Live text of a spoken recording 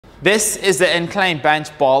This is the incline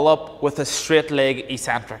bench ball up with a straight leg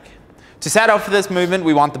eccentric. To set up for this movement,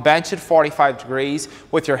 we want the bench at 45 degrees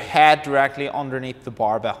with your head directly underneath the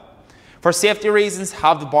barbell. For safety reasons,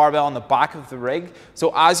 have the barbell on the back of the rig,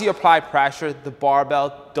 so as you apply pressure, the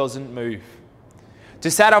barbell doesn't move.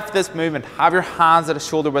 To set up for this movement, have your hands at a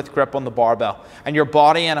shoulder width grip on the barbell and your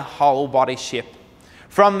body in a hollow body shape.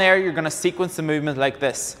 From there, you're going to sequence the movement like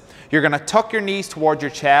this. You're going to tuck your knees towards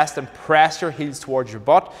your chest and press your heels towards your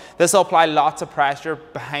butt. This will apply lots of pressure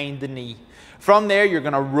behind the knee. From there, you're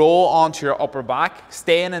going to roll onto your upper back,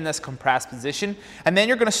 staying in this compressed position, and then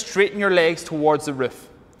you're going to straighten your legs towards the roof.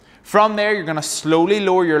 From there, you're going to slowly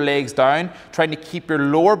lower your legs down, trying to keep your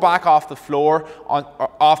lower back off the floor,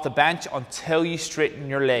 off the bench, until you straighten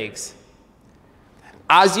your legs.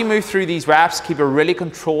 As you move through these reps, keep a really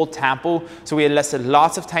controlled tempo so we elicit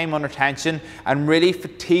lots of time under tension and really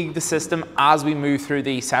fatigue the system as we move through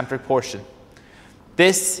the eccentric portion.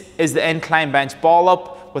 This is the incline bench ball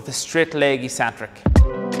up with a straight leg eccentric.